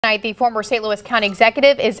tonight, the former St. Louis County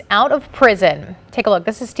Executive is out of prison. Take a look.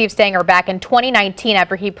 This is Steve Stenger back in 2019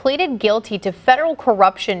 after he pleaded guilty to federal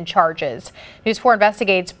corruption charges. News 4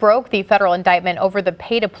 Investigates broke the federal indictment over the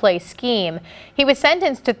pay-to-play scheme. He was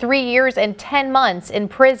sentenced to 3 years and 10 months in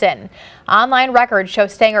prison. Online records show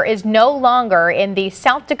Stenger is no longer in the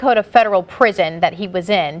South Dakota federal prison that he was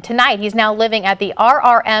in. Tonight, he's now living at the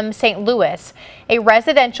RRM St. Louis, a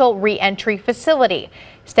residential reentry facility.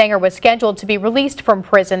 Stenger was scheduled to be released from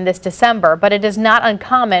prison this December, but it is not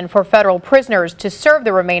uncommon for federal prisoners to serve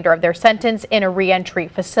the remainder of their sentence in a reentry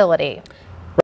facility.